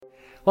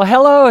Well,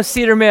 hello,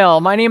 Cedar Mill.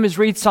 My name is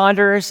Reed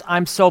Saunders.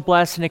 I'm so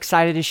blessed and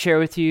excited to share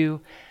with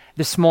you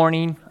this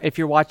morning, if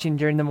you're watching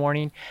during the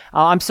morning.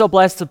 I'm so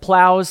blessed. The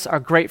Plows are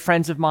great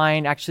friends of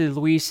mine. Actually,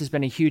 Luis has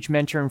been a huge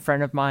mentor and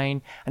friend of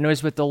mine. I know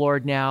he's with the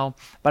Lord now,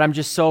 but I'm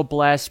just so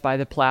blessed by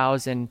the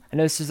Plows, and I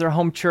know this is their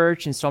home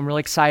church, and so I'm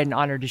really excited and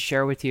honored to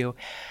share with you.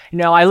 You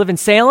know, I live in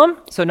Salem,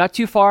 so not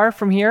too far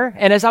from here,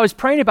 and as I was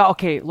praying about,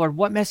 okay, Lord,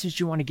 what message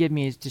do you want to give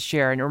me to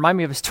share? And it reminded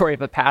me of a story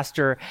of a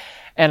pastor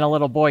and a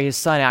little boy, his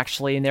son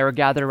actually, and they were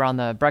gathered around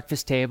the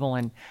breakfast table,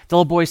 and the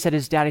little boy said to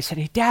his dad, he said,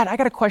 "Hey, Dad, I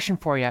got a question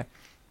for you."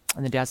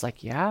 And the dad's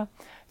like, "Yeah?"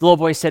 The little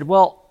boy said,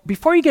 "Well,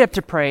 before you get up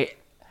to preach,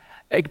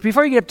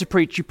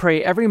 you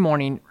pray every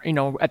morning,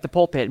 at the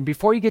pulpit. And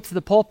before you get to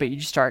the pulpit, you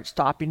just start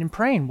stopping and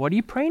praying. What are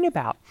you praying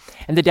about?"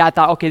 And the dad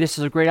thought, okay, this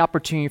is a great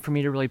opportunity for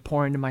me to really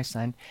pour into my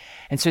son.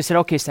 And so he said,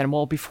 "Okay, son,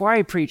 well, before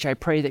I preach, I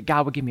pray that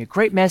God will give me a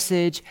great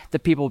message,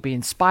 that people will be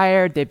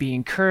inspired, they'd be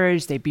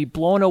encouraged, they'd be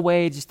blown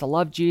away just to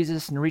love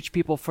Jesus and reach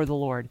people for the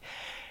Lord."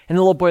 And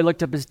the little boy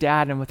looked up at his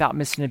dad, and without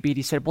missing a beat,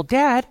 he said, "Well,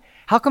 Dad,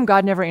 how come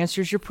God never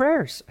answers your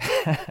prayers?"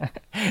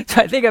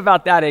 So I think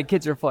about that, and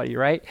kids are funny,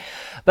 right?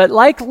 But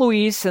like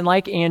Luis and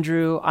like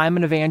Andrew, I'm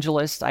an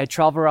evangelist. I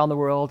travel around the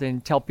world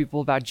and tell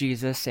people about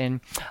Jesus, and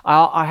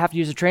I have to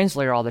use a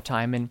translator all the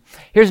time. And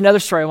here's another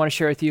story I want to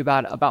share with you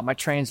about my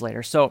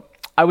translator. So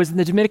I was in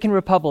the Dominican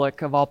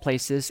Republic, of all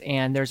places,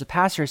 and there's a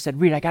pastor who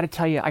said, "Reed, I got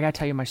to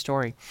tell you my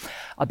story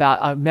about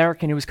an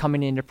American who was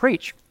coming in to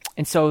preach."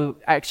 And so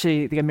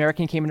actually the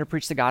American came in to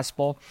preach the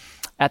gospel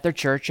at their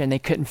church, and they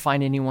couldn't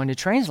find anyone to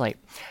translate.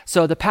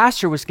 So the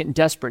pastor was getting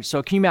desperate.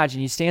 So can you imagine?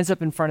 He stands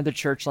up in front of the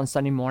church on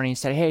Sunday morning and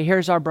said, "Hey,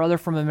 here's our brother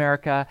from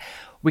America.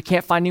 We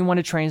can't find anyone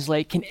to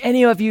translate. Can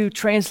any of you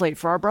translate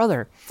for our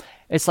brother?"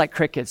 It's like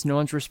crickets. No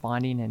one's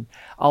responding. And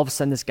all of a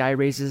sudden, this guy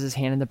raises his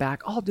hand in the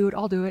back. I'll do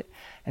it.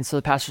 And so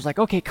the pastor's like,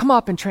 "Okay, come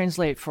up and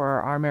translate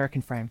for our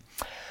American friend."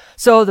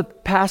 So the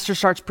pastor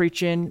starts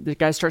preaching, the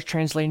guy starts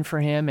translating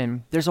for him,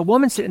 and there's a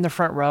woman sitting in the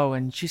front row,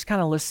 and she's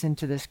kind of listening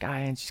to this guy,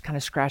 and she's kind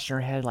of scratching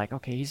her head like,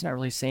 okay, he's not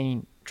really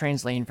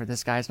translating for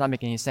this guy. It's not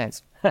making any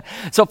sense.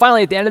 So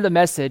finally, at the end of the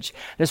message,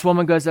 this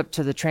woman goes up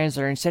to the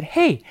translator and said,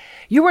 "Hey,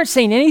 you weren't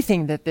saying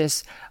anything that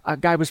this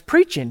guy was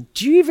preaching.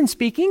 Do you even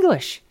speak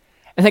English?"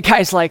 And the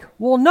guy's like,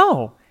 "Well,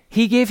 no.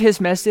 He gave his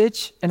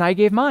message, and I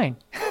gave mine."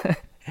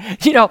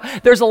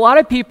 There's a lot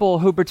of people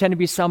who pretend to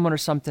be someone or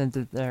something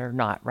that they're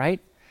not, right?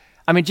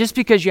 I mean, just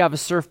because you have a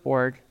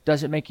surfboard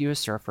doesn't make you a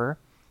surfer.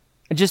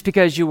 And just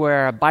because you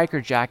wear a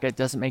biker jacket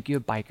doesn't make you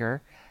a biker.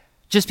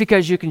 Just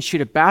because you can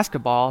shoot a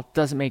basketball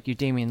doesn't make you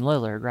Damian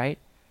Lillard, right?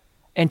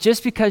 And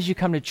just because you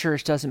come to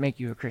church doesn't make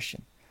you a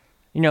Christian.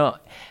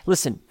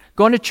 Listen,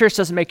 going to church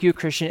doesn't make you a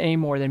Christian any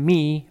more than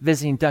me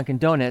visiting Dunkin'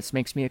 Donuts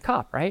makes me a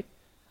cop, right?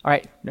 All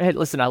right, hey,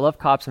 listen, I love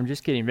cops. I'm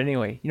just kidding. But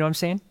anyway, you know what I'm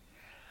saying?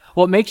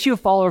 What makes you a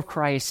follower of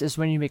Christ is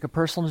when you make a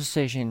personal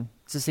decision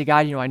to say,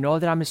 "God, I know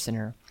that I'm a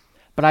sinner,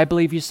 but I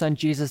believe your son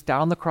Jesus died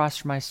on the cross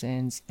for my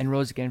sins and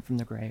rose again from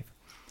the grave."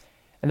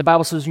 And the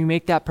Bible says when you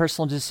make that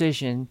personal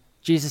decision,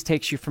 Jesus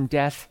takes you from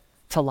death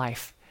to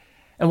life.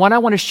 And what I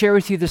want to share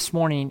with you this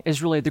morning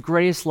is really the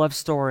greatest love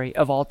story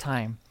of all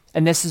time.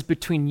 And this is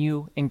between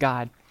you and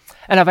God.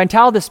 And I've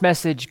entitled this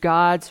message,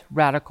 God's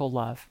Radical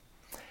Love.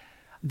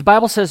 The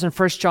Bible says in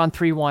 1 John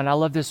 3:1, I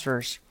love this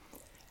verse.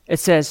 It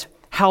says,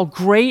 "How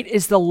great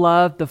is the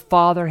love the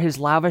Father has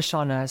lavished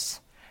on us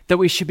that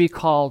we should be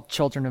called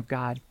children of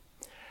God."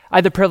 I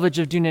had the privilege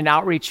of doing an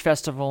outreach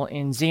festival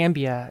in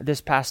Zambia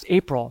this past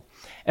April,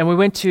 and we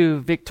went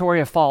to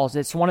Victoria Falls.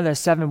 It's one of the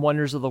 7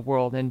 wonders of the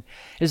world, and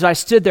as I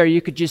stood there,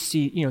 you could just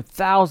see,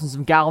 thousands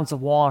of gallons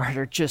of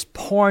water just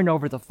pouring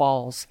over the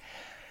falls.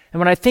 And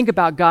when I think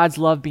about God's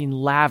love being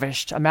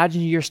lavished,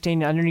 imagine you're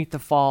standing underneath the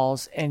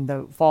falls, and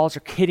the falls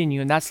are hitting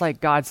you, and that's like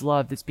God's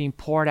love that's being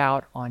poured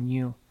out on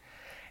you.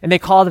 And they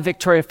call the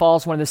Victoria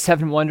Falls one of the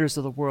 7 wonders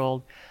of the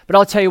world. But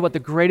I'll tell you what the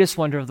greatest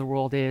wonder of the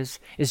world is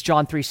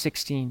John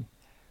 3:16.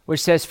 Which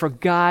says, "For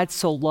God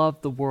so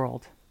loved the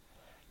world."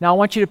 Now I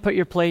want you to put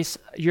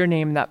your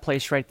name in that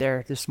place right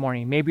there this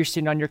morning. Maybe you're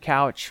sitting on your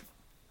couch.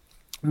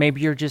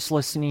 Maybe you're just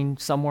listening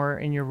somewhere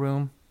in your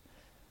room,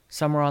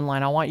 somewhere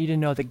online. I want you to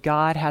know that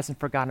God hasn't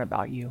forgotten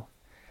about you.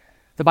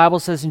 The Bible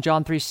says in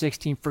John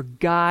 3:16, "For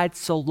God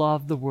so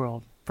loved the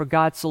world," for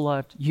God so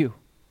loved you,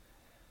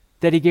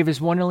 "that he gave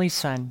his one and only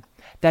Son,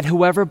 that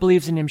whoever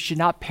believes in him should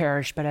not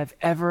perish, but have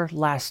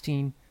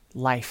everlasting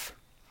life."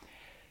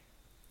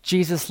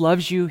 Jesus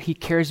loves you. He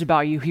cares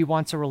about you. He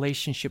wants a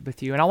relationship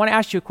with you. And I want to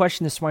ask you a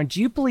question this morning.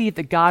 Do you believe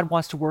that God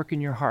wants to work in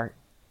your heart?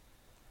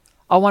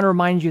 I want to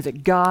remind you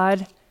that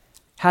God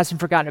hasn't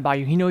forgotten about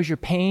you. He knows your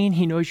pain.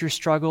 He knows your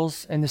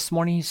struggles. And this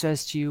morning he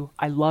says to you,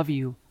 "I love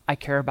you. I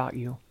care about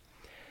you."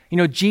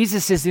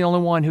 Jesus is the only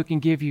one who can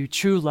give you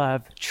true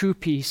love, true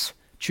peace,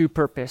 true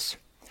purpose.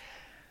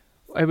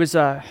 It was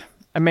a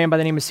man by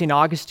the name of St.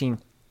 Augustine.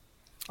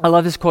 I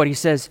love this quote. He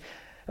says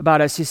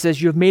about us, he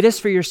says, "You have made us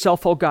for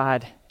yourself, O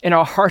God, and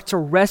our hearts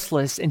are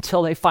restless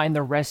until they find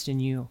their rest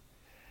in you."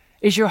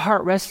 Is your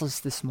heart restless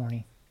this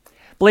morning?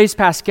 Blaise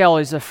Pascal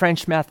is a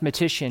French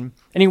mathematician,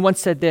 and he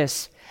once said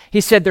this,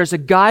 He said, there's a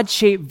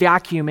God-shaped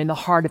vacuum in the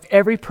heart of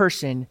every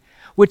person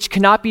which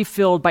cannot be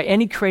filled by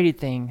any created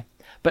thing,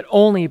 but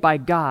only by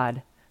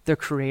God, the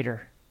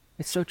Creator.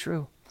 It's so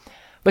true.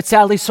 But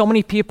sadly, so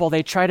many people,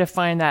 they try to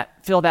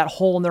fill that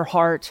hole in their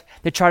heart.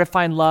 They try to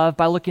find love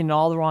by looking in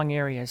all the wrong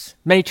areas.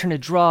 Many turn to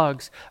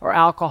drugs or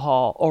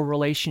alcohol or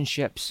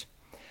relationships.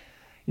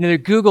 You know,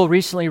 Google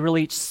recently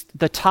released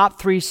the top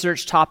 3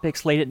 search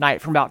topics late at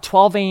night from about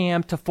 12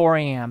 a.m. to 4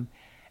 a.m.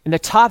 And the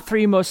top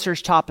 3 most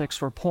searched topics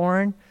were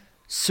porn,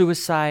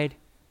 suicide,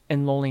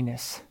 and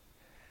loneliness.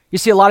 You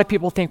see, a lot of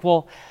people think,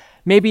 well,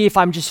 maybe if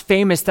I'm just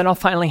famous, then I'll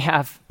finally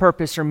have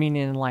purpose or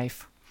meaning in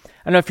life. I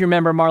don't know if you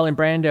remember Marlon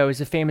Brando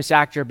is a famous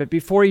actor, but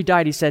before he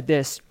died, he said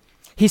this.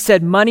 He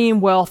said, money and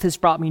wealth has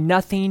brought me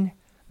nothing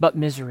but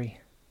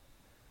misery.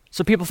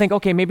 So people think,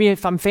 okay, maybe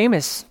if I'm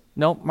famous.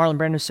 Nope, Marlon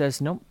Brando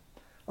says, nope.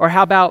 Or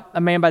how about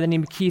a man by the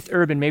name of Keith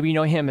Urban? Maybe you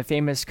know him, a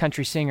famous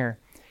country singer.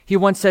 He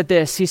once said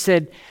this. He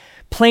said,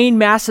 playing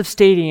massive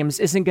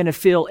stadiums isn't going to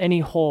fill any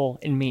hole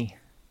in me.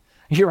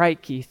 You're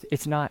right, Keith,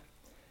 it's not.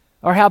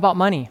 Or how about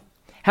money?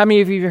 How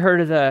many of you have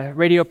heard of the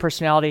radio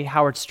personality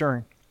Howard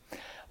Stern?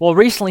 Well,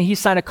 recently he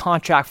signed a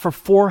contract for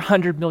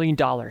 $400 million.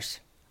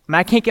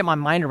 I can't get my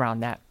mind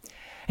around that.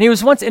 And he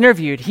was once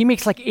interviewed. He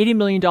makes like $80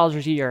 million a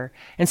year.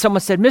 And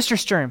someone said, Mr.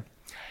 Stern,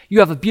 you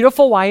have a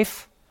beautiful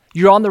wife.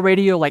 You're on the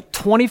radio like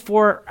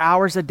 24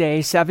 hours a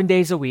day, 7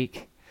 days a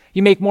week.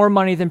 You make more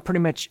money than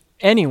pretty much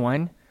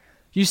anyone.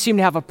 You seem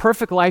to have a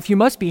perfect life. You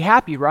must be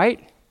happy,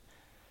 right?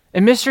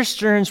 And Mr.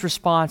 Stern's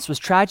response was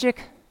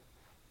tragic,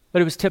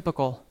 but it was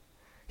typical.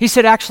 He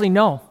said, actually,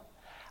 no.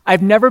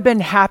 I've never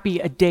been happy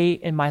a day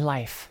in my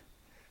life.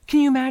 Can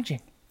you imagine?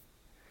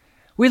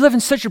 We live in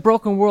such a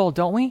broken world,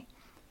 don't we?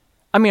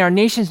 I mean, our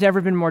nation's never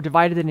been more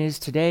divided than it is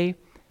today.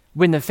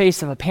 We're in the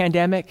face of a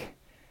pandemic.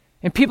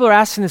 And people are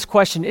asking this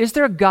question, is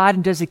there a God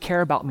and does he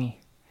care about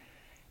me?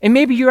 And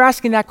maybe you're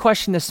asking that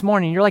question this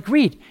morning. You're like,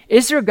 Reed,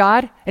 is there a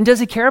God and does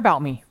he care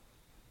about me?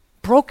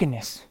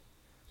 Brokenness,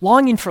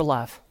 longing for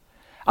love.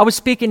 I was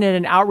speaking at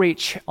an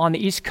outreach on the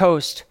East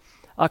Coast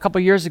a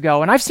couple years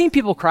ago, and I've seen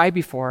people cry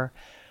before,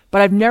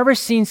 but I've never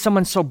seen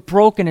someone so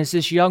broken as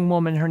this young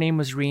woman. Her name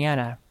was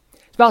Rihanna.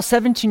 She's about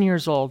 17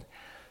 years old.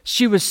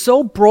 She was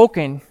so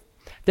broken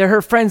that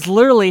her friends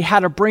literally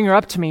had to bring her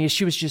up to me as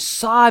she was just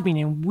sobbing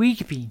and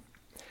weeping.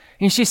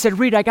 And she said,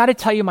 Reed, I got to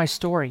tell you my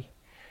story.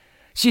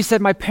 She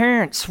said, my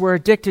parents were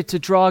addicted to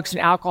drugs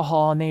and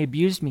alcohol, and they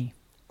abused me.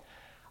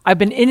 I've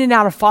been in and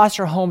out of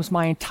foster homes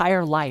my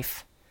entire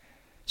life.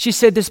 She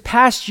said, this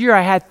past year,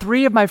 I had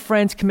 3 of my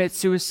friends commit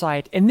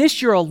suicide. And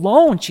this year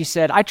alone, she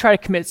said, I tried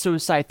to commit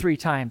suicide 3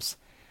 times.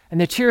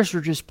 And the tears were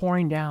just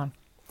pouring down.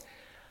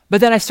 But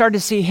then I started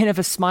to see a hint of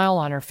a smile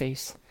on her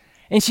face.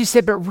 And she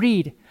said, but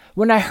Reed,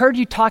 when I heard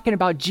you talking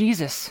about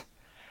Jesus,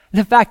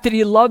 the fact that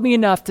he loved me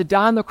enough to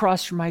die on the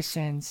cross for my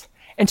sins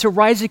and to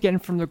rise again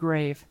from the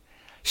grave,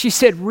 she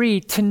said,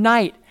 Reed,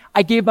 tonight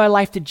I gave my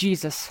life to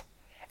Jesus.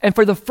 And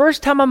for the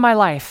first time in my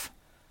life,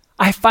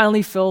 I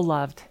finally feel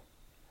loved.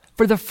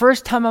 For the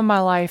first time in my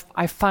life,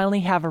 I finally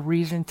have a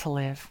reason to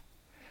live.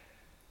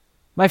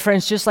 My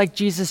friends, just like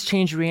Jesus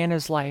changed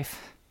Rihanna's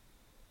life,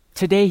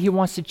 today he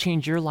wants to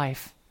change your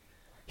life.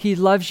 He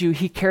loves you.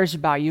 He cares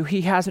about you.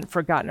 He hasn't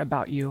forgotten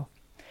about you.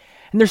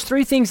 And there's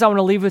 3 things I want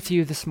to leave with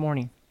you this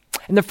morning.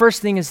 And the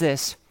first thing is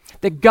this,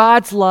 that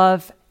God's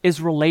love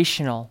is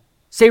relational.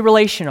 Say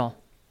relational.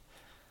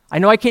 I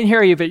know I can't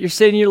hear you, but you're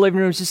sitting in your living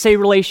room, so say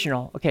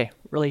relational. Okay,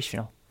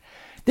 relational.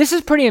 This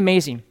is pretty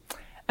amazing.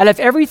 Out of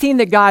everything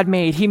that God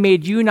made, he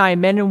made you and I,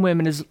 men and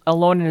women,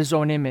 alone in his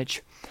own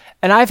image.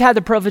 And I've had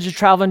the privilege of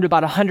traveling to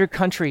about 100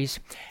 countries.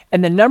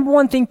 And the number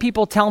one thing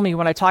people tell me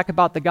when I talk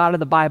about the God of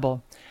the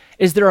Bible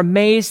is they're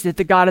amazed that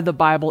the God of the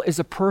Bible is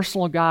a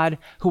personal God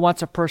who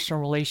wants a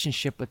personal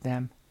relationship with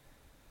them.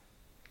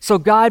 So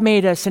God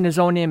made us in his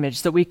own image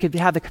so that we could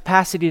have the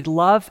capacity to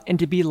love and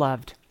to be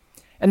loved.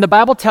 And the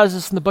Bible tells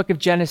us in the book of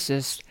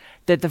Genesis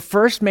that the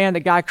first man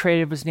that God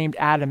created was named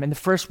Adam, and the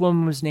first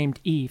woman was named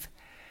Eve.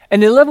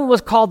 And the living was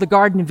called the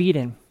Garden of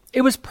Eden.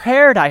 It was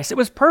paradise. It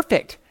was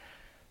perfect.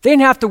 They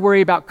didn't have to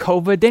worry about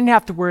COVID. They didn't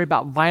have to worry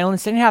about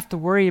violence. They didn't have to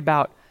worry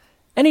about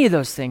any of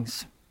those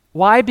things.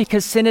 Why?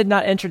 Because sin had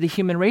not entered the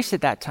human race at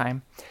that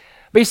time.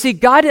 But you see,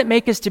 God didn't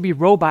make us to be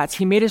robots.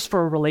 He made us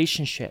for a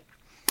relationship.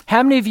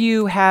 How many of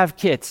you have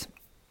kids?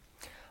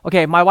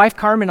 Okay, my wife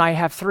Carmen and I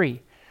have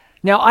 3.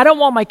 Now, I don't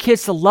want my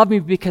kids to love me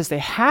because they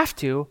have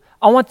to.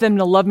 I want them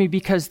to love me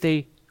because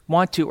they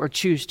want to or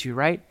choose to,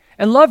 right?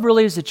 And love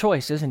really is a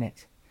choice, isn't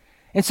it?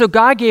 And so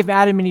God gave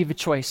Adam and Eve a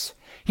choice.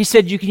 He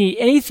said, you can eat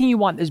anything you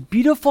want in this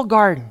beautiful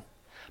garden,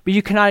 but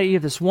you cannot eat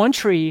of this one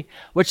tree,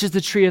 which is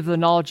the tree of the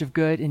knowledge of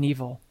good and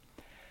evil.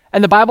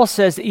 And the Bible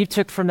says that Eve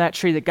took from that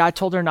tree that God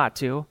told her not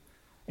to,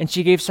 and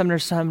she gave some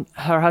to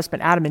her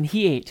husband Adam, and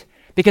he ate.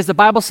 Because the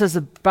Bible says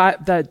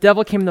the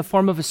devil came in the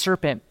form of a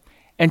serpent.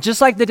 And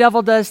just like the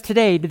devil does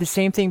today, did the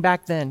same thing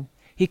back then.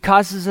 He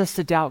causes us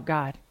to doubt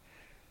God.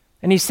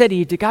 And he said to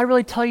Eve, did God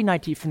really tell you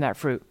not to eat from that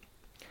fruit?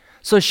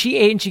 So she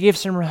ate and she gave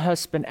some to her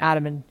husband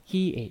Adam, and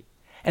he ate.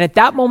 And at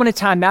that moment in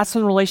time, that's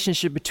when the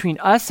relationship between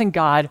us and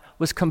God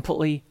was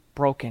completely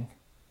broken.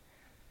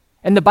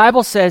 And the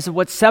Bible says that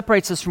what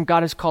separates us from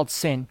God is called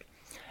sin.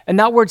 And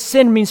that word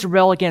sin means to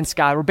rebel against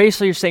God, where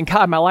basically you're saying,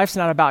 God, my life's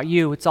not about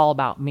you, it's all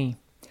about me.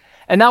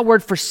 And that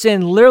word for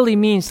sin literally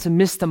means to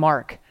miss the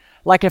mark.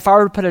 Like if I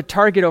were to put a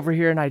target over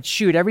here and I'd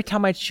shoot, every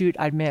time I'd shoot,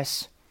 I'd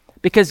miss.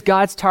 Because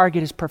God's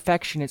target is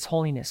perfection, it's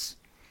holiness.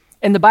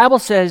 And the Bible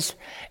says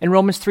in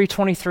Romans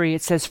 3:23,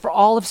 it says, for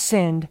all have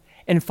sinned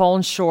and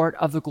fallen short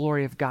of the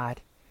glory of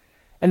God.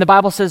 And the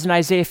Bible says in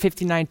Isaiah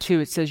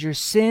 59:2, it says, your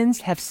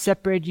sins have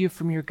separated you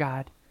from your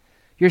God.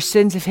 Your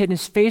sins have hidden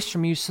his face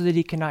from you so that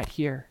he cannot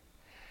hear.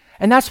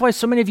 And that's why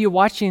so many of you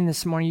watching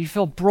this morning, you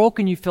feel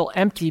broken, you feel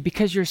empty,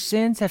 because your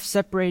sins have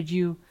separated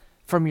you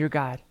from your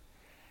God.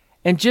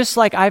 And just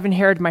like I've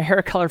inherited my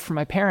hair color from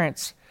my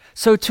parents,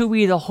 so too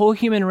we, the whole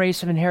human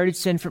race, have inherited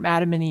sin from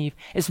Adam and Eve.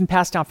 It's been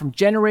passed down from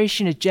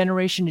generation to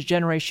generation to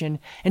generation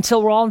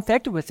until we're all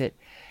infected with it.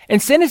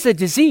 And sin is a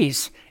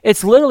disease.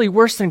 It's literally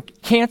worse than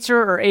cancer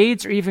or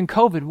AIDS or even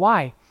COVID.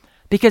 Why?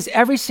 Because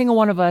every single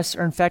one of us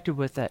are infected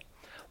with it.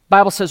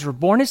 Bible says we're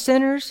born as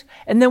sinners,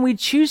 and then we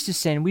choose to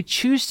sin. We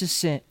choose to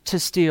sin, to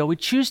steal. We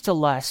choose to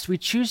lust. We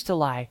choose to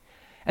lie.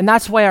 And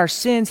that's why our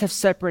sins have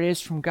separated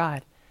us from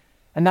God.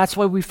 And that's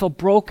why we feel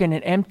broken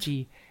and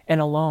empty and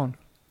alone.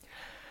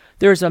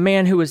 There's a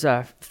man who was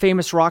a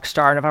famous rock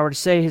star, and if I were to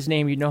say his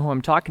name, you'd know who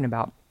I'm talking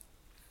about.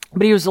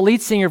 But he was the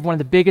lead singer of one of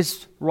the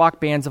biggest rock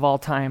bands of all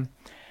time.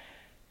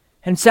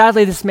 And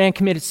sadly, this man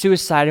committed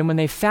suicide, and when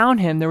they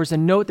found him, there was a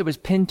note that was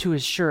pinned to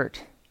his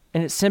shirt.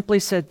 And it simply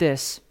said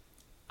this,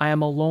 I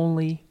am a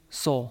lonely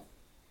soul.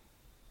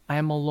 I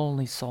am a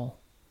lonely soul.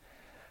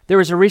 There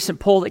was a recent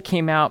poll that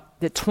came out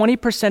that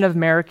 20% of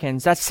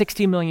Americans, that's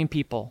 60 million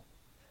people,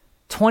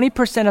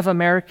 20% of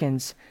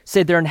Americans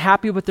say they're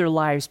unhappy with their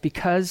lives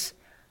because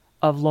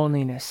of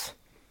loneliness.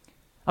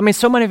 I mean,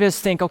 so many of us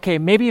think, okay,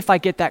 maybe if I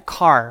get that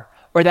car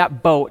or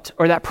that boat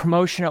or that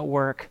promotion at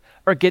work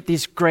or get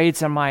these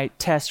grades on my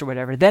test or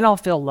whatever, then I'll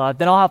feel loved,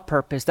 then I'll have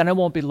purpose, then I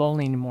won't be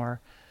lonely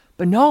anymore.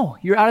 But no,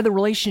 you're out of the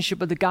relationship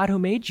with the God who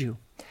made you.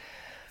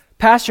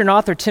 Pastor and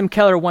author Tim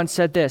Keller once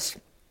said this.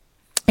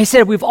 He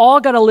said, we've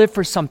all got to live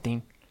for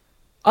something.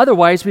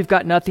 Otherwise, we've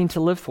got nothing to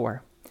live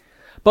for.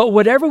 But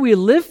whatever we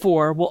live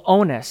for will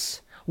own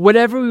us.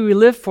 Whatever we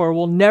live for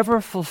will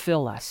never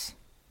fulfill us.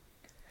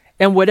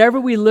 And whatever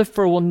we live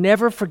for will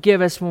never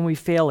forgive us when we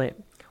fail it.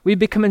 We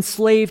become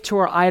enslaved to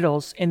our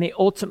idols, and they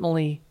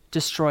ultimately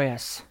destroy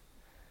us.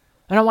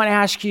 And I want to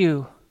ask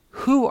you,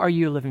 who are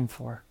you living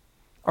for?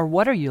 Or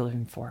what are you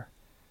living for?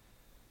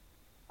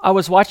 I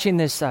was watching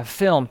this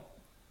film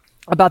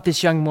about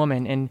this young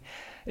woman, and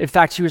in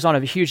fact, she was on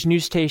a huge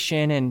news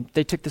station, and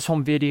they took this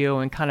home video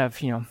and kind of,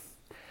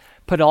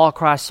 put it all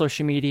across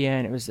social media,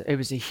 and it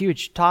was a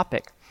huge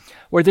topic,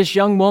 where this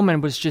young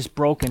woman was just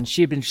broken.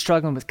 She had been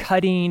struggling with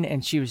cutting,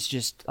 and she was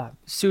just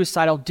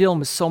suicidal, dealing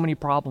with so many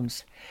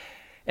problems.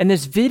 In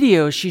this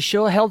video, she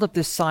held up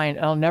this sign,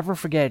 and I'll never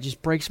forget, it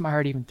just breaks my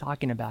heart even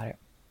talking about it.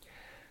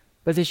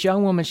 But this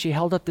young woman, she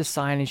held up this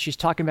sign, and she's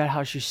talking about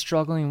how she's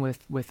struggling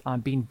with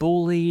being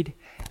bullied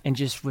and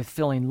just with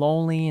feeling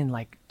lonely and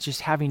like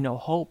just having no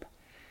hope.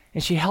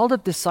 And she held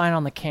up this sign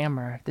on the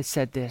camera that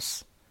said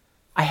this,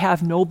 I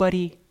have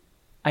nobody,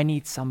 I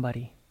need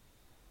somebody.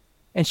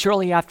 And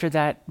shortly after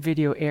that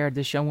video aired,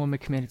 this young woman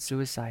committed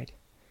suicide.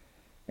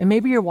 And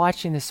maybe you're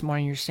watching this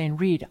morning, you're saying,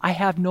 Reed, I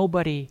have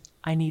nobody,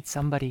 I need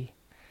somebody.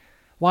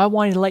 Well, I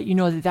wanted to let you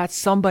know that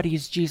somebody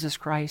is Jesus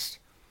Christ.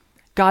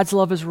 God's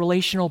love is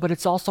relational, but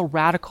it's also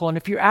radical. And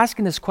if you're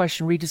asking this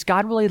question, Reed, does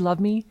God really love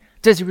me?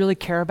 Does he really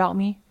care about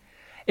me?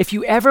 If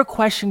you ever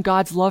question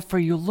God's love for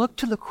you, look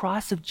to the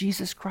cross of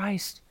Jesus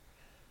Christ.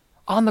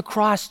 On the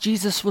cross,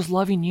 Jesus was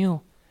loving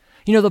you.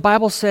 The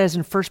Bible says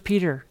in 1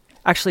 Peter,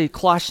 actually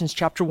Colossians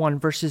chapter 1,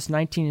 verses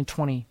 19 and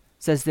 20,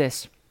 says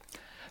this,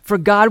 for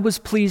God was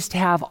pleased to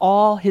have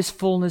all his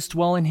fullness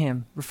dwell in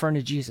him, referring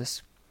to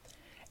Jesus,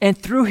 and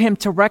through him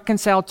to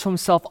reconcile to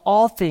himself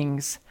all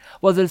things,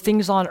 whether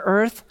things on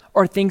earth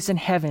or things in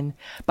heaven,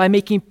 by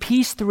making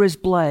peace through his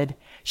blood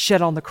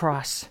shed on the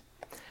cross.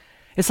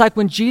 It's like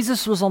when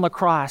Jesus was on the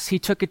cross, he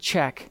took a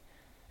check,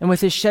 and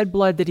with his shed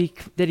blood that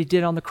he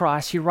did on the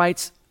cross, he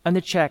writes on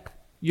the check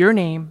your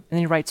name, and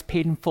he writes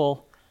paid in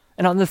full.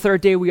 And on the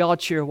third day, we all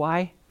cheer.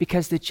 Why?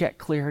 Because the check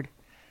cleared.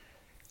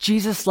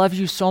 Jesus loves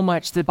you so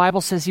much. The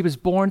Bible says he was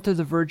born through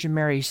the Virgin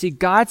Mary. You see,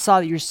 God saw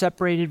that you're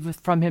separated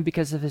from him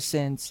because of his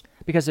sins,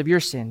 because of your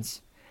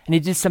sins. And he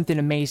did something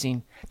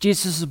amazing.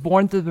 Jesus was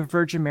born through the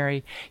Virgin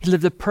Mary. He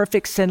lived a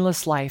perfect,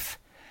 sinless life.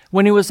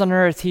 When he was on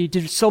earth, he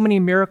did so many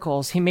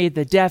miracles. He made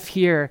the deaf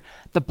hear,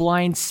 the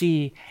blind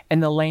see,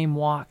 and the lame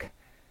walk.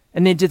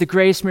 And then he did the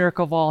greatest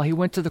miracle of all. He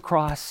went to the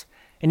cross,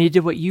 and he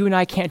did what you and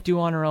I can't do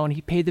on our own.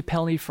 He paid the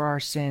penalty for our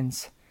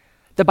sins.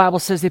 The Bible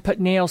says they put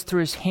nails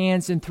through his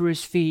hands and through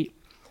his feet.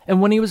 And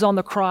when he was on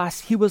the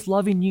cross, he was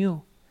loving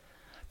you.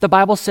 The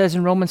Bible says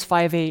in Romans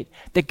 5:8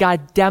 that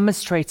God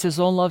demonstrates his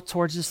own love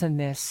towards us in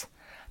this,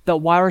 that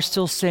while we're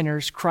still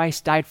sinners,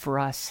 Christ died for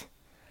us.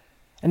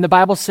 And the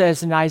Bible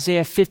says in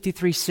Isaiah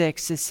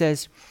 53:6, it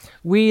says,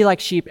 we like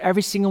sheep,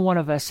 every single one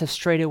of us have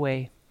strayed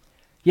away.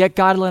 Yet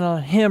God laid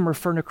on him,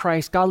 referring to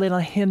Christ, God laid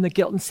on him the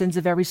guilt and sins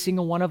of every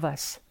single one of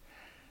us.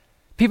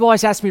 People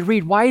always ask me,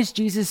 Reed, why is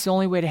Jesus the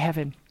only way to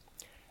heaven?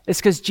 It's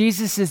because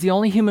Jesus is the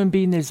only human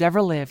being that has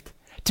ever lived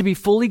to be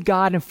fully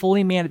God and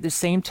fully man at the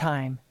same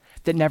time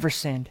that never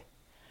sinned.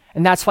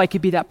 And that's why he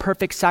could be that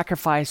perfect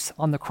sacrifice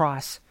on the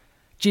cross.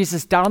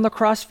 Jesus died on the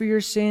cross for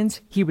your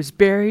sins. He was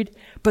buried,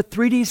 but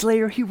 3 days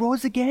later, he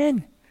rose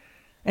again.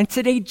 And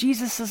today,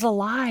 Jesus is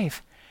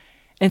alive.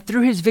 And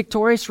through his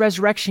victorious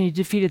resurrection, he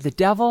defeated the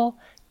devil,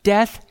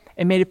 death,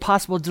 and made it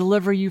possible to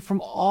deliver you from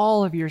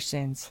all of your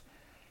sins.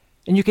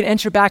 And you can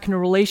enter back in a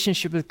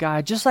relationship with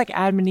God, just like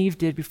Adam and Eve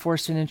did before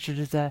sin entered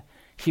the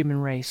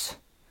human race.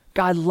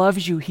 God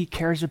loves you. He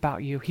cares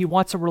about you. He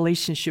wants a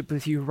relationship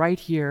with you right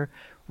here,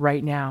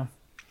 right now.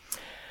 I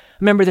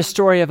remember the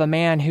story of a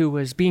man who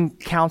was being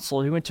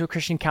counseled. He went to a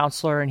Christian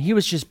counselor, and he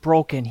was just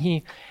broken.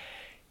 He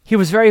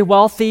was very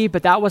wealthy,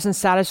 but that wasn't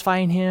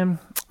satisfying him.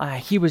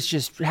 He was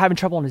just having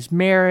trouble in his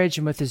marriage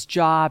and with his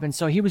job, and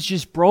so he was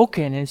just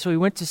broken. And so he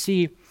went to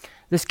see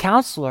this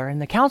counselor,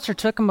 and the counselor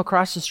took him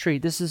across the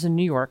street. This is in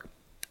New York.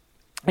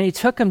 And he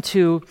took him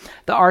to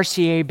the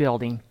RCA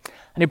building.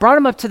 And he brought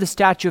him up to the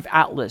statue of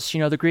Atlas,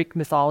 the Greek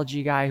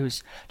mythology guy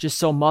who's just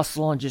so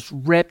muscle and just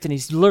ripped, and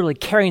he's literally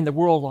carrying the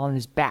world on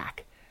his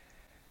back.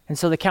 And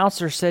so the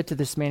counselor said to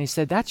this man, he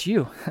said, "That's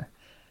you.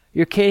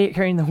 You're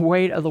carrying the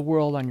weight of the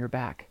world on your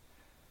back."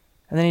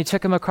 And then he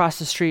took him across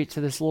the street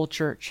to this little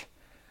church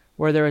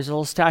where there was a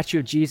little statue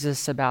of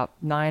Jesus about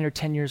 9 or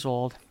 10 years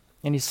old,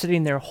 and he's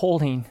sitting there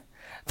holding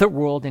the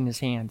world in his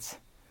hands.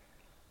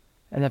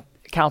 And the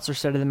counselor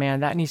said to the man,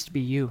 "That needs to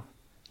be you.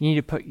 You need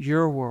to put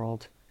your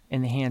world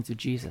in the hands of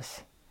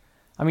Jesus."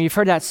 I mean, you've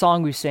heard that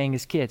song we sang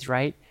as kids,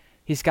 right?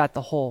 He's got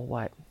the whole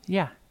what?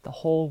 Yeah, the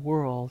whole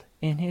world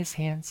in his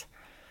hands.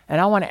 And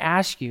I want to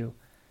ask you,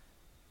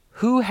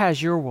 who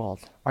has your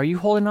world? Are you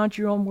holding on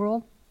to your own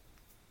world?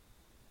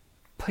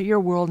 Put your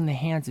world in the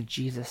hands of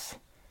Jesus.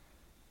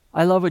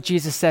 I love what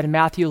Jesus said in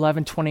Matthew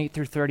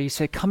 11:28-30. He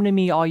said, "Come to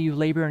me, all you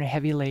labor and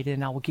heavy laden,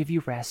 and I will give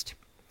you rest.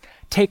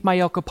 Take my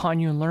yoke upon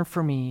you and learn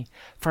from me,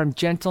 for I'm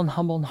gentle and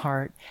humble in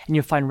heart, and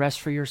you'll find rest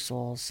for your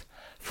souls.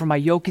 For my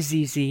yoke is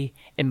easy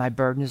and my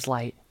burden is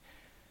light."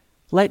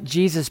 Let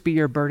Jesus be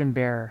your burden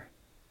bearer.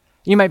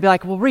 You might be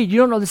like, "Well, Reed, you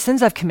don't know the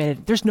sins I've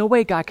committed. There's no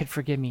way God could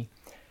forgive me."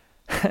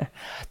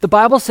 The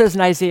Bible says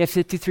in Isaiah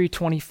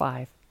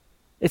 53:25,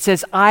 it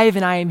says, "I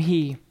am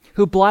he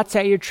who blots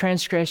out your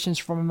transgressions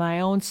for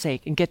my own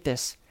sake," and get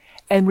this,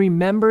 "and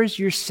remembers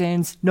your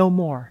sins no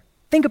more."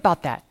 Think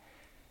about that.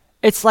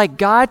 It's like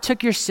God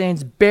took your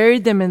sins,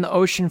 buried them in the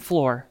ocean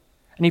floor,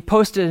 and he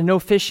posted a no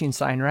fishing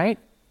sign, right?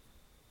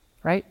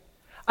 Right?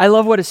 I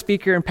love what a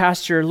speaker and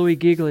pastor, Louis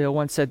Giglio,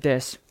 once said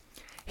this.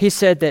 He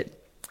said that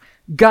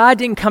God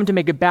didn't come to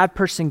make a bad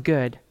person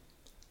good.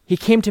 He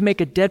came to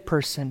make a dead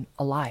person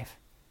alive.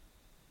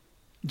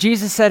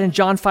 Jesus said in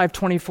John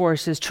 5:24, he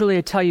says, "Truly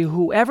I tell you,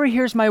 whoever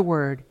hears my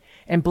word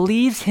and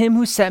believes him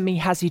who sent me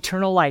has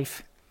eternal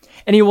life,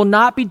 and he will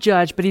not be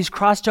judged, but he's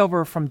crossed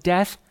over from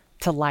death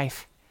to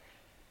life."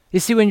 You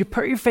see, when you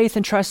put your faith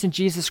and trust in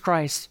Jesus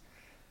Christ,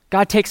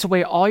 God takes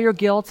away all your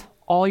guilt,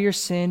 all your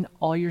sin,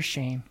 all your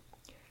shame.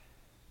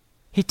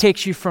 He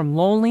takes you from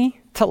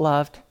lonely to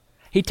loved.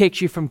 He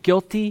takes you from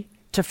guilty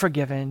to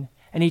forgiven,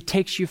 and he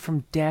takes you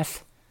from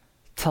death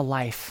to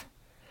life.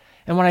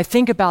 And when I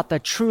think about the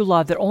true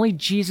love that only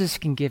Jesus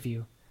can give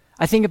you,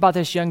 I think about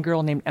this young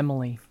girl named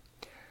Emily.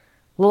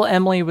 Little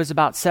Emily was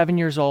about 7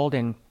 years old,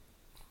 and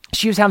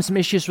she was having some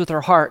issues with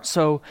her heart,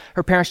 so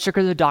her parents took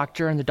her to the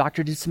doctor, and the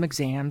doctor did some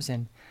exams,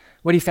 and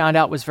what he found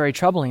out was very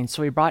troubling.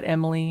 So he brought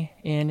Emily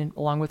in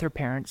along with her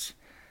parents,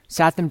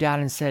 sat them down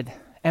and said,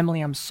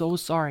 "Emily, I'm so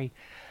sorry,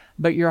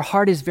 but your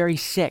heart is very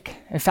sick.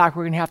 In fact,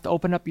 we're going to have to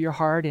open up your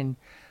heart and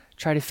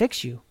try to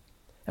fix you."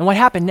 And what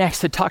happened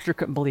next, the doctor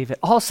couldn't believe it.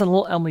 All of a sudden,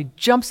 little Emily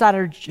jumps out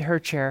of her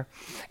chair,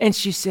 and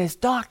she says,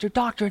 Doctor,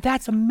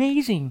 that's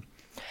amazing.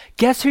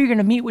 Guess who you're going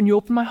to meet when you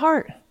open my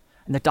heart?"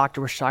 And the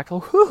doctor was shocked. "Oh,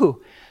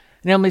 who?"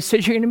 And Emily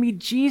said, "You're going to meet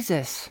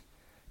Jesus,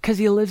 because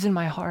he lives in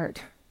my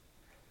heart."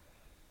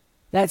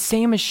 That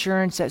same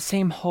assurance, that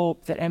same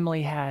hope that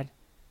Emily had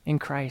in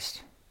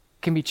Christ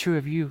can be true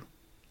of you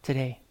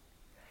today.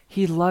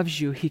 He loves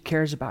you. He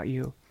cares about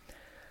you.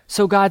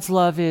 So God's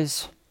love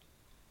is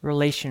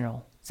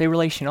relational. Say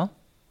relational.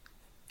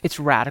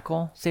 It's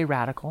radical. Say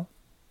radical.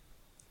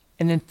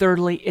 And then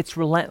thirdly, it's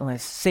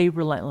relentless. Say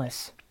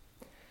relentless.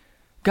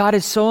 God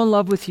is so in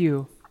love with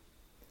you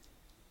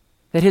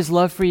that his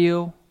love for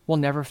you will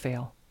never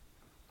fail.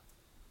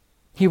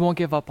 He won't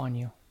give up on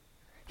you.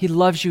 He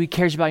loves you. He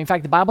cares about you. In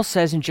fact, the Bible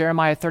says in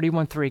Jeremiah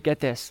 31:3, get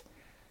this.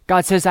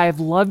 God says, "I have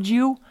loved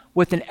you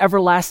with an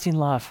everlasting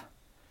love."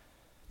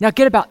 Now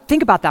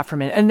think about that for a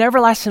minute. An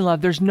everlasting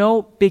love, there's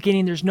no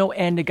beginning, there's no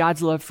end to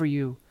God's love for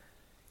you.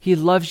 He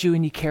loves you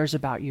and he cares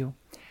about you.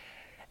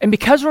 And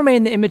because we're made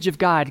in the image of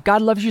God,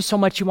 God loves you so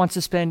much he wants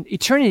to spend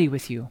eternity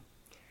with you.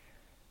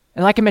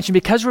 And like I mentioned,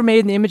 because we're made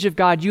in the image of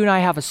God, you and I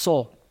have a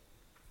soul.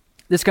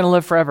 that's going to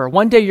live forever.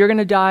 One day you're going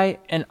to die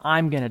and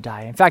I'm going to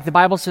die. In fact, the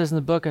Bible says in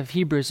the book of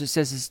Hebrews, it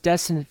says it's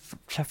destined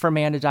for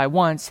man to die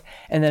once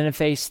and then to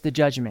face the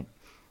judgment.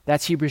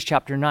 That's Hebrews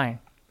chapter 9.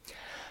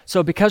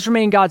 So because we're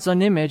made in God's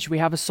own image, we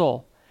have a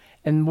soul.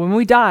 And when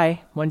we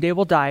die, one day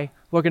we'll die,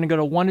 we're going to go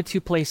to one of two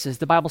places.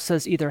 The Bible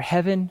says either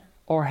heaven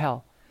or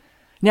hell.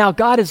 Now,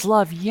 God is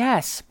love,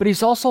 yes, but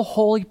he's also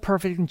holy,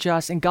 perfect, and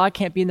just, and God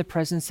can't be in the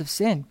presence of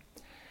sin.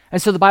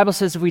 And so the Bible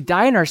says if we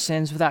die in our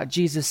sins without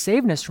Jesus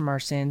saving us from our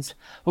sins,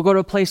 we'll go to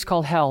a place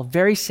called hell.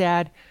 Very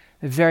sad,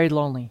 very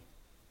lonely.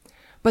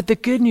 But the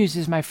good news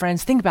is, my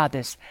friends, think about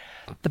this.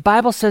 The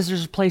Bible says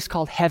there's a place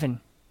called heaven.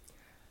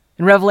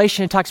 In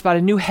Revelation, it talks about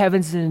a new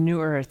heavens and a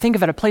new earth. Think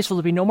of it, a place where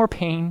there'll be no more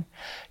pain,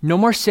 no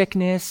more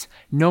sickness,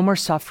 no more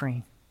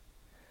suffering.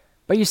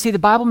 But you see, the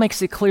Bible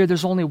makes it clear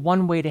there's only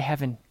one way to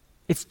heaven.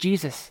 It's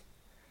Jesus.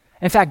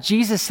 In fact,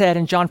 Jesus said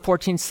in John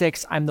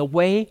 14:6, I'm the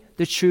way,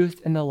 the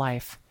truth, and the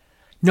life.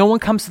 No one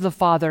comes to the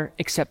Father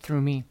except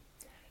through me.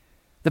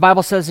 The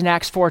Bible says in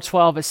Acts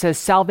 4:12, it says,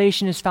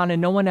 salvation is found in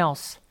no one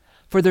else,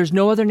 for there's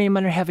no other name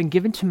under heaven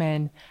given to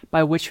men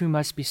by which we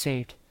must be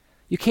saved.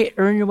 You can't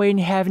earn your way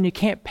into heaven. You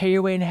can't pay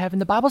your way into heaven.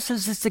 The Bible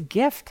says it's a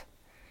gift.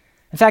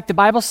 In fact, the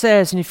Bible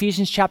says in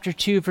Ephesians chapter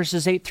 2,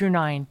 verses 8 through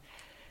 9,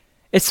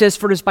 it says,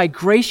 for it is by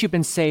grace you've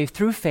been saved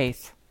through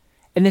faith.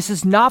 And this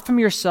is not from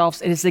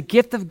yourselves. It is a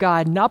gift of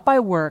God, not by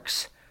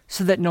works,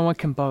 so that no one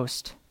can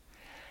boast.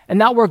 And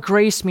that word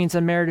grace means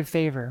unmerited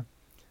favor,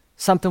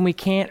 something we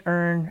can't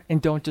earn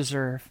and don't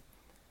deserve.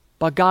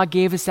 But God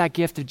gave us that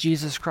gift of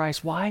Jesus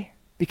Christ. Why?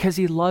 Because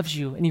he loves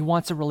you and he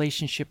wants a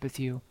relationship with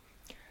you.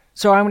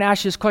 So I'm going to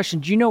ask you this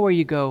question. Do you know where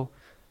you go?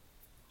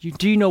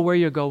 Do you know where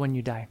you'll go when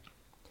you die?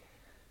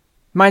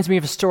 Reminds me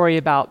of a story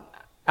about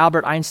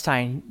Albert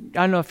Einstein.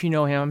 I don't know if you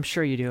know him. I'm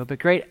sure you do. But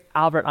great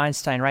Albert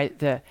Einstein, right?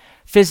 The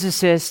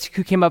physicist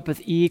who came up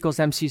with E equals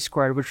MC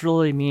squared, which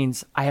really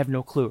means I have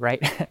no clue,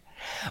 right?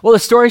 Well, the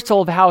story's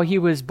told of how he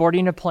was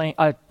boarding a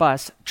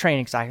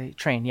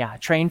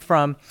train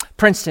from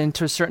Princeton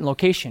to a certain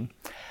location.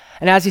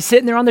 And as he's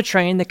sitting there on the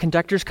train, the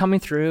conductor's coming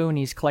through and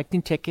he's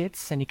collecting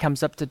tickets, and he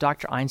comes up to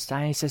Dr.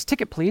 Einstein. He says,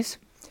 ticket, please.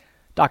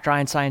 Dr.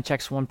 Einstein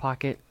checks one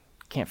pocket,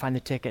 can't find the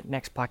ticket.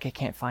 Next pocket,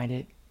 can't find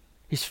it.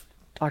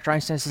 Dr.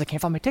 Einstein says, I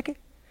can't find my ticket.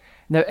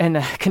 And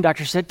the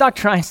conductor said,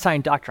 Dr.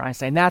 Einstein,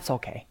 that's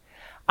okay.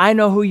 I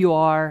know who you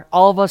are.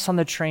 All of us on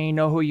the train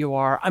know who you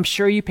are. I'm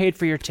sure you paid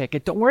for your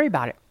ticket. Don't worry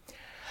about it.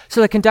 So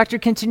the conductor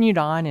continued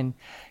on and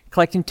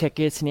collecting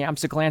tickets, and he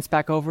happens to glance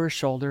back over his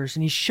shoulders,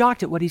 and he's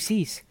shocked at what he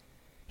sees.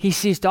 He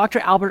sees Dr.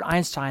 Albert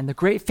Einstein, the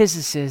great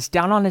physicist,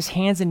 down on his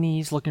hands and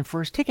knees looking for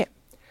his ticket.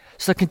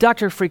 So the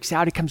conductor freaks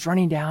out. He comes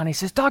running down. He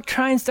says,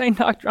 Dr.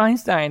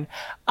 Einstein,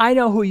 I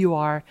know who you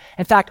are.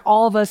 In fact,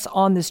 all of us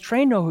on this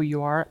train know who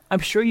you are. I'm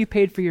sure you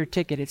paid for your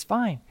ticket. It's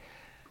fine.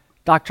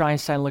 Dr.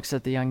 Einstein looks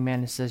at the young man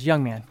and says,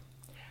 young man,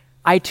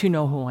 I too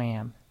know who I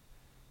am.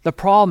 The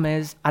problem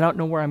is I don't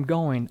know where I'm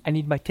going. I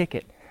need my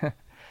ticket.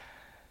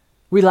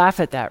 We laugh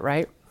at that,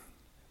 right?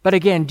 But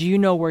again, do you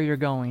know where you're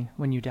going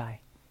when you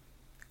die?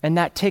 And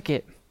that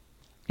ticket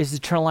is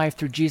eternal life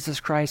through Jesus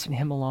Christ and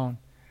him alone.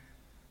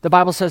 The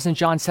Bible says in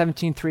John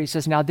 17:3, it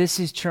says, now this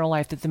is eternal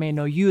life, that they may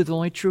know you, the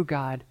only true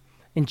God,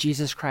 and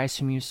Jesus Christ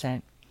whom you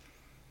sent.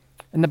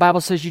 And the Bible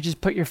says you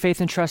just put your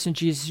faith and trust in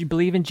Jesus. You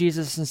believe in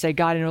Jesus and say,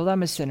 God, I know that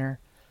I'm a sinner,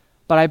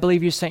 but I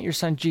believe you sent your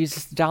son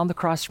Jesus to die on the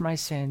cross for my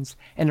sins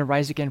and to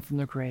rise again from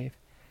the grave.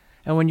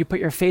 And when you put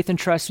your faith and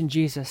trust in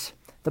Jesus,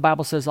 the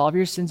Bible says all of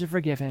your sins are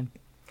forgiven.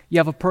 You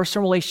have a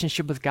personal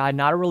relationship with God,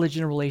 not a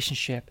religion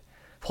relationship.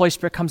 The Holy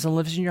Spirit comes and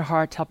lives in your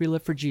heart to help you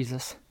live for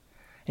Jesus.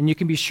 And you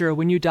can be sure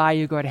when you die,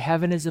 you go to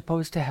heaven as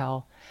opposed to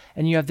hell.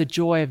 And you have the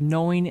joy of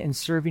knowing and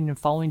serving and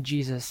following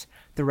Jesus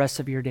the rest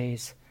of your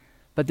days.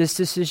 But this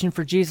decision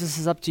for Jesus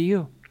is up to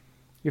you.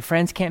 Your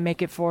friends can't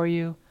make it for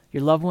you.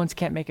 Your loved ones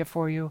can't make it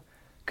for you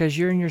because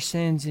you're in your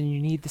sins and you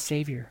need the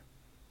Savior.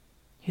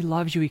 He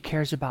loves you. He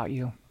cares about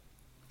you.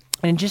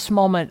 And in just a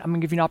moment, I'm going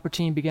to give you an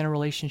opportunity to begin a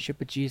relationship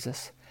with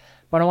Jesus.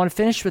 But I want to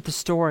finish with a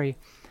story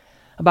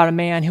about a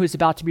man who was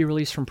about to be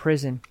released from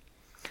prison.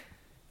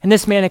 And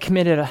this man had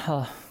committed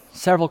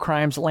several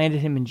crimes that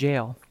landed him in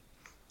jail.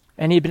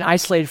 And he'd been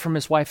isolated from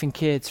his wife and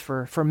kids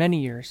for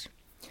many years.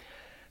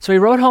 So he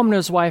wrote home to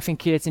his wife and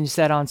kids and he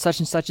said, on such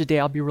and such a day,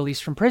 I'll be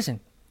released from prison.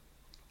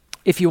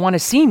 If you want to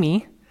see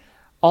me,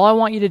 all I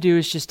want you to do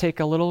is just take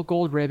a little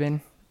gold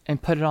ribbon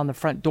and put it on the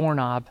front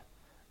doorknob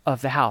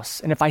of the house.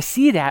 And if I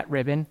see that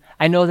ribbon,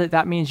 I know that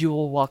that means you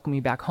will welcome me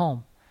back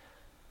home.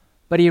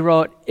 But he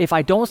wrote, if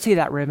I don't see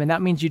that ribbon,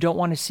 that means you don't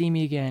want to see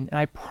me again. And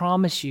I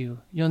promise you,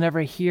 you'll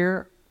never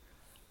hear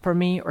from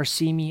me or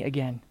see me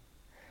again.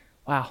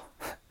 Wow.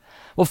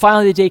 Well,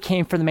 finally the day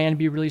came for the man to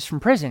be released from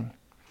prison.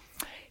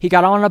 He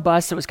got on a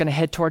bus that was going to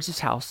head towards his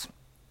house.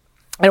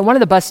 And at one of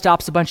the bus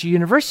stops, a bunch of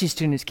university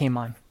students came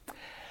on.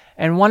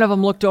 And one of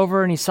them looked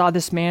over and he saw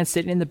this man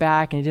sitting in the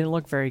back and he didn't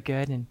look very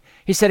good. And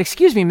he said,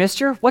 excuse me,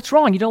 mister, what's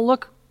wrong? You don't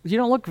look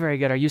very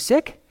good. Are you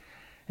sick?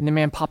 And the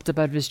man popped up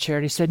out of his chair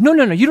and he said, no,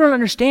 you don't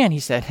understand, he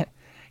said.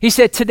 He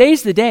said,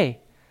 today's the day.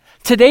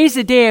 Today's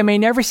the day I may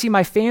never see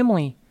my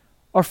family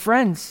or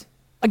friends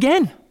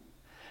again.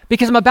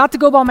 Because I'm about to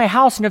go by my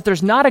house, and if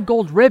there's not a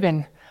gold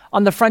ribbon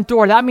on the front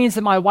door, that means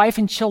that my wife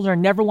and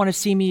children never want to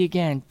see me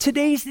again.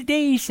 Today's the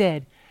day, he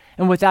said.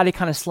 And with that, he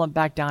kind of slumped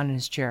back down in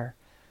his chair.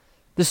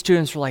 The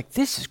students were like,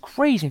 this is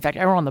crazy. In fact,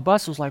 everyone on the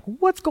bus was like,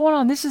 what's going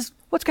on?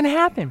 What's going to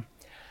happen?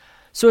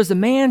 So as the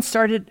man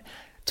started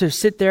to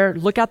sit there,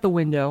 look out the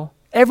window,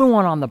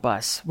 everyone on the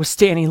bus was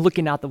standing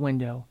looking out the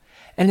window.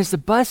 And as the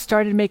bus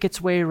started to make its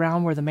way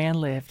around where the man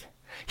lived,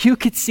 you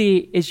could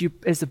see as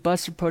the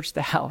bus approached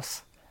the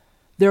house,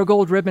 there are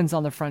gold ribbons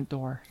on the front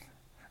door.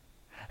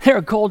 There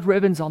are gold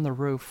ribbons on the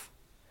roof.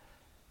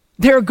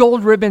 There are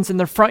gold ribbons in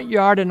the front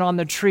yard and on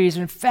the trees.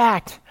 In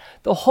fact,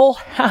 the whole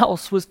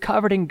house was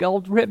covered in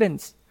gold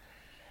ribbons.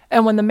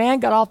 And when the man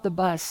got off the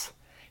bus,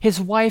 his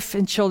wife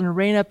and children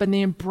ran up and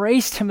they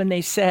embraced him and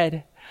they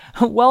said,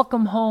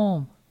 welcome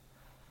home.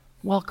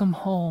 Welcome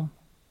home.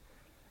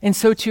 And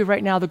so too,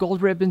 right now, the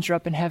gold ribbons are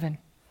up in heaven.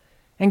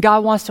 And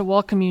God wants to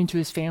welcome you into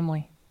his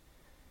family.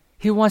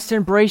 He wants to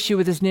embrace you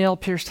with his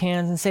nail-pierced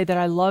hands and say that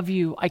I love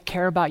you, I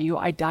care about you,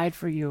 I died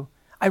for you,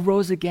 I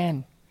rose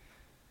again.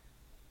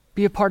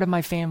 Be a part of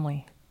my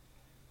family.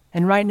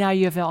 And right now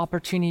you have the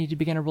opportunity to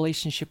begin a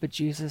relationship with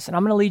Jesus. And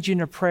I'm going to lead you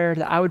in a prayer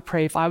that I would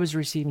pray if I was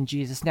receiving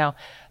Jesus. Now,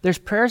 there's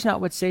prayers not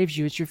what saves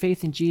you, it's your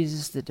faith in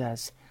Jesus that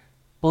does.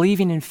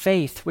 Believing in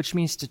faith, which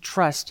means to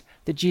trust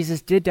that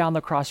Jesus did die on the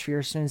cross for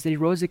your sins, that he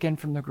rose again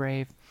from the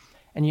grave,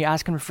 and you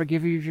ask him to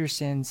forgive you of your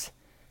sins,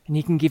 and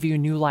he can give you a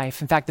new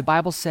life. In fact, the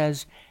Bible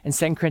says in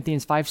 2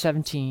 Corinthians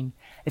 5:17,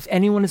 if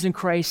anyone is in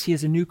Christ, he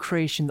is a new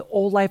creation. The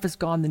old life is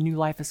gone, the new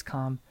life has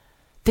come.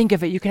 Think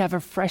of it. You can have a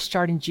fresh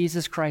start in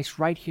Jesus Christ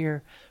right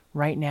here,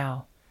 right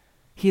now.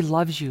 He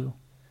loves you.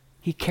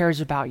 He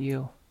cares about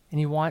you, and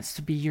he wants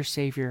to be your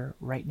Savior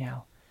right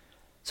now.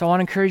 So I want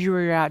to encourage you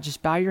where you're at.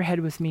 Just bow your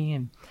head with me,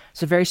 and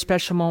it's a very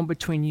special moment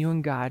between you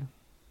and God.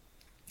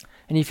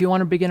 And if you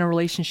want to begin a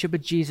relationship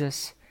with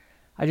Jesus,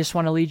 I just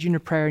want to lead you in a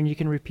prayer, and you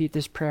can repeat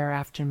this prayer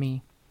after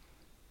me.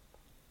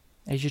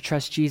 As you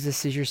trust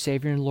Jesus as your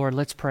Savior and Lord,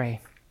 let's pray.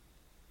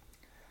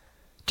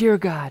 Dear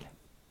God,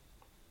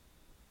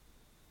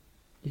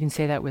 you can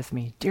say that with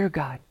me. Dear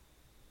God,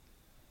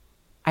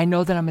 I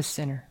know that I'm a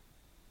sinner,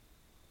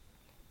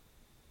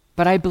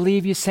 but I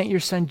believe you sent your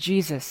son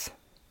Jesus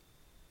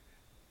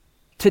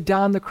to die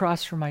on the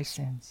cross for my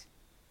sins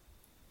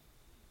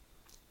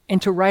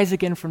and to rise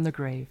again from the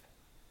grave.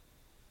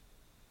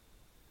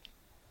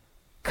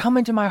 Come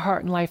into my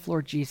heart and life,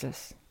 Lord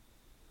Jesus.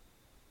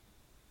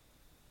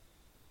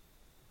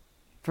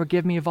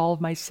 Forgive me of all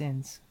of my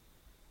sins.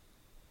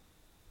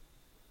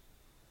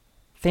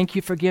 Thank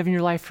you for giving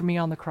your life for me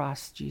on the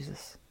cross,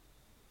 Jesus.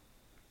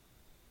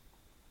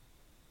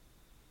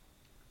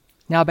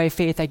 Now by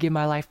faith, I give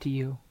my life to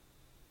you.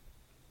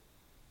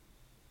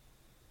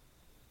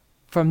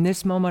 From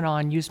this moment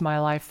on, use my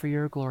life for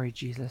your glory,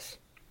 Jesus.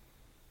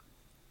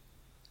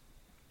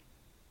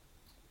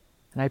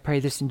 And I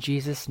pray this in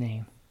Jesus'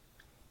 name.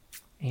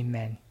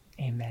 Amen.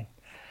 Amen.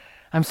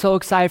 I'm so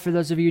excited for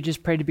those of you who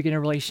just prayed to begin a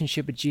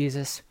relationship with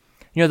Jesus.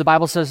 You know, the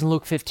Bible says in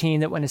Luke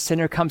 15 that when a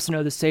sinner comes to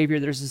know the Savior,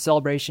 there's a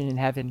celebration in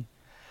heaven.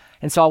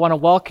 And so I want to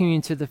welcome you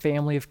into the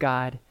family of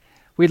God.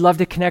 We'd love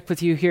to connect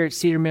with you here at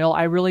Cedar Mill.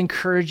 I really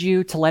encourage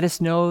you to let us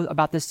know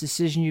about this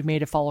decision you've made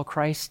to follow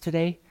Christ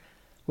today.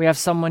 We have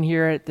someone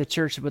here at the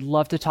church that would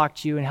love to talk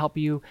to you and help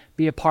you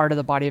be a part of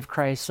the body of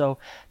Christ. So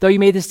though you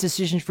made this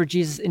decision for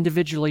Jesus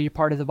individually, you're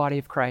part of the body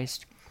of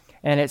Christ.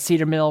 And at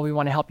Cedar Mill, we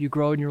want to help you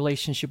grow in your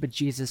relationship with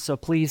Jesus. So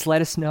please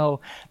let us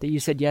know that you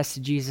said yes to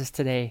Jesus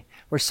today.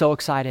 We're so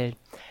excited.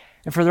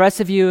 And for the rest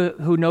of you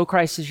who know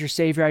Christ as your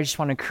Savior, I just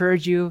want to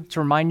encourage you,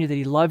 to remind you that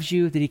he loves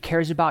you, that he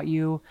cares about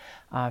you.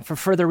 For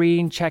further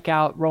reading, check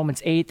out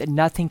Romans 8, that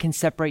nothing can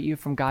separate you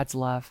from God's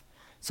love.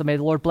 So may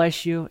the Lord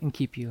bless you and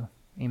keep you.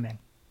 Amen.